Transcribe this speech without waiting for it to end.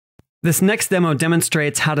This next demo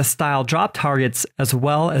demonstrates how to style drop targets as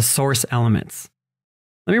well as source elements.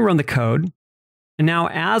 Let me run the code. And now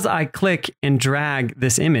as I click and drag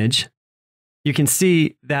this image, you can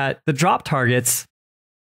see that the drop targets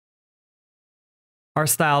are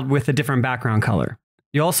styled with a different background color.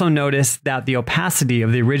 You also notice that the opacity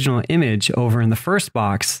of the original image over in the first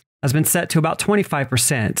box has been set to about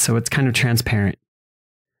 25%, so it's kind of transparent.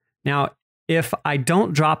 Now, if I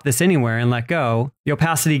don't drop this anywhere and let go, the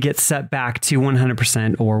opacity gets set back to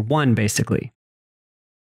 100% or 1 basically.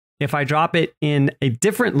 If I drop it in a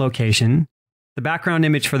different location, the background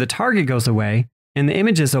image for the target goes away and the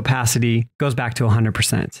image's opacity goes back to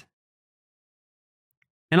 100%.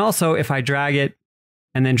 And also, if I drag it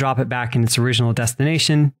and then drop it back in its original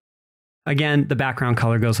destination, again, the background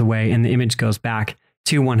color goes away and the image goes back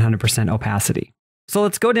to 100% opacity. So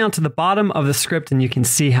let's go down to the bottom of the script and you can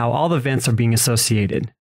see how all the events are being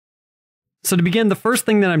associated. So to begin, the first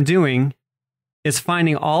thing that I'm doing is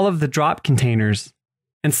finding all of the drop containers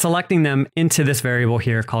and selecting them into this variable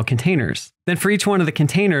here called containers. Then for each one of the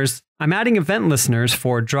containers, I'm adding event listeners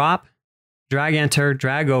for drop, drag enter,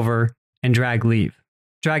 drag over, and drag leave.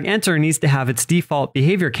 Drag enter needs to have its default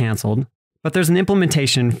behavior canceled, but there's an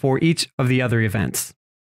implementation for each of the other events.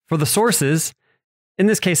 For the sources, in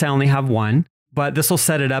this case I only have one, but this will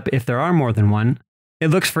set it up if there are more than one. It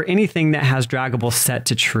looks for anything that has draggable set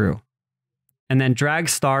to true. And then drag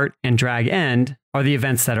start and drag end are the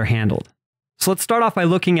events that are handled. So let's start off by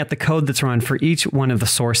looking at the code that's run for each one of the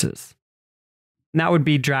sources. And that would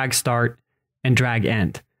be drag start and drag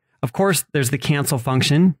end. Of course, there's the cancel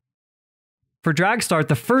function. For drag start,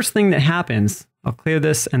 the first thing that happens, I'll clear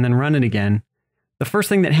this and then run it again. The first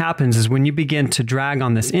thing that happens is when you begin to drag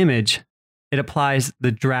on this image, it applies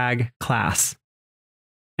the drag class.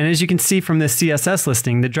 And as you can see from this CSS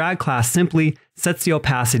listing, the drag class simply sets the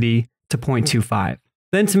opacity to 0.25.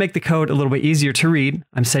 Then to make the code a little bit easier to read,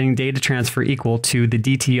 I'm setting data transfer equal to the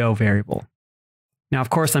DTO variable. Now, of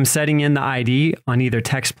course, I'm setting in the ID on either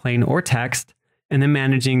text plain or text, and then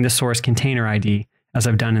managing the source container ID as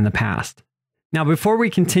I've done in the past. Now, before we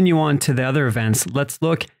continue on to the other events, let's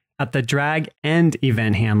look at the drag end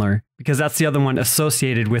event handler, because that's the other one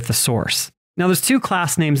associated with the source. Now, there's two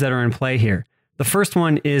class names that are in play here. The first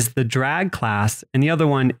one is the drag class, and the other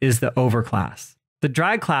one is the over class. The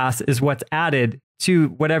drag class is what's added to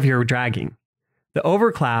whatever you're dragging. The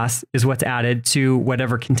over class is what's added to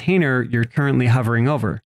whatever container you're currently hovering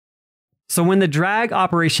over. So when the drag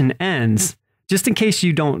operation ends, just in case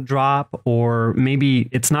you don't drop or maybe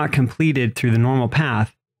it's not completed through the normal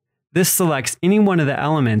path, this selects any one of the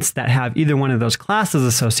elements that have either one of those classes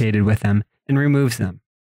associated with them and removes them.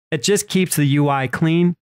 It just keeps the UI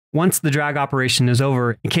clean once the drag operation is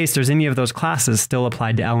over in case there's any of those classes still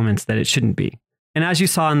applied to elements that it shouldn't be. And as you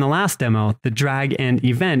saw in the last demo, the drag end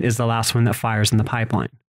event is the last one that fires in the pipeline.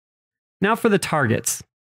 Now for the targets.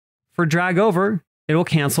 For drag over, it will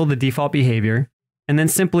cancel the default behavior and then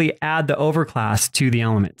simply add the over class to the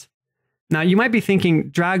element. Now you might be thinking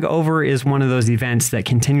drag over is one of those events that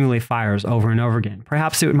continually fires over and over again.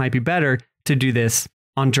 Perhaps it might be better to do this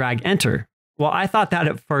on drag enter. Well, I thought that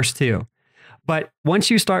at first too. But once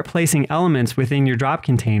you start placing elements within your drop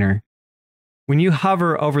container, when you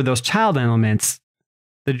hover over those child elements,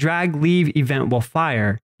 the drag leave event will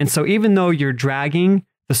fire. And so even though you're dragging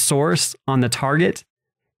the source on the target,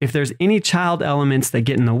 if there's any child elements that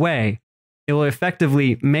get in the way, it will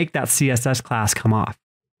effectively make that CSS class come off.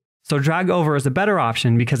 So drag over is a better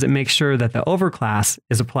option because it makes sure that the over class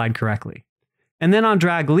is applied correctly. And then on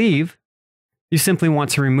drag leave, you simply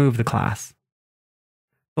want to remove the class.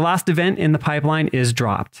 The last event in the pipeline is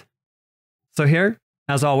dropped. So here,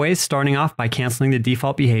 as always, starting off by canceling the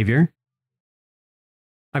default behavior.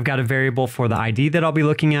 I've got a variable for the ID that I'll be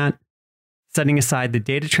looking at, setting aside the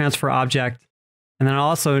data transfer object, and then I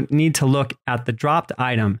also need to look at the dropped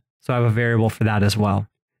item, so I have a variable for that as well.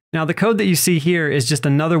 Now the code that you see here is just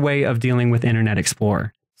another way of dealing with Internet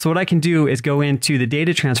Explorer. So what I can do is go into the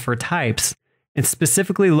data transfer types and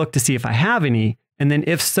specifically look to see if I have any, and then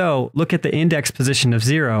if so, look at the index position of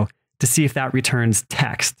 0 to see if that returns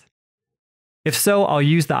text. If so, I'll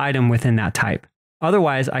use the item within that type.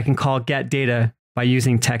 Otherwise, I can call getData by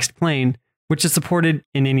using text plain, which is supported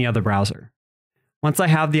in any other browser. Once I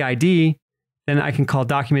have the ID, then I can call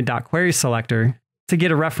document.querySelector to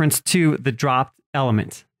get a reference to the dropped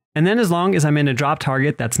element. And then as long as I'm in a drop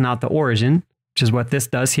target that's not the origin, which is what this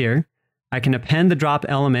does here, I can append the drop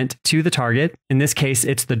element to the target. In this case,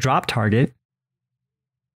 it's the drop target.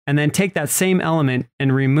 And then take that same element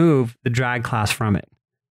and remove the drag class from it.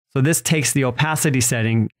 So this takes the opacity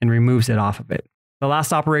setting and removes it off of it. The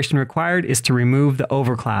last operation required is to remove the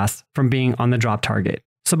over class from being on the drop target.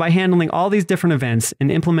 So by handling all these different events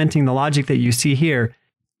and implementing the logic that you see here,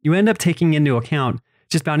 you end up taking into account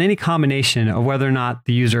just about any combination of whether or not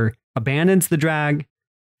the user abandons the drag,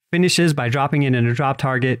 finishes by dropping it in a drop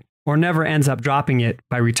target, or never ends up dropping it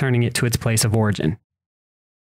by returning it to its place of origin.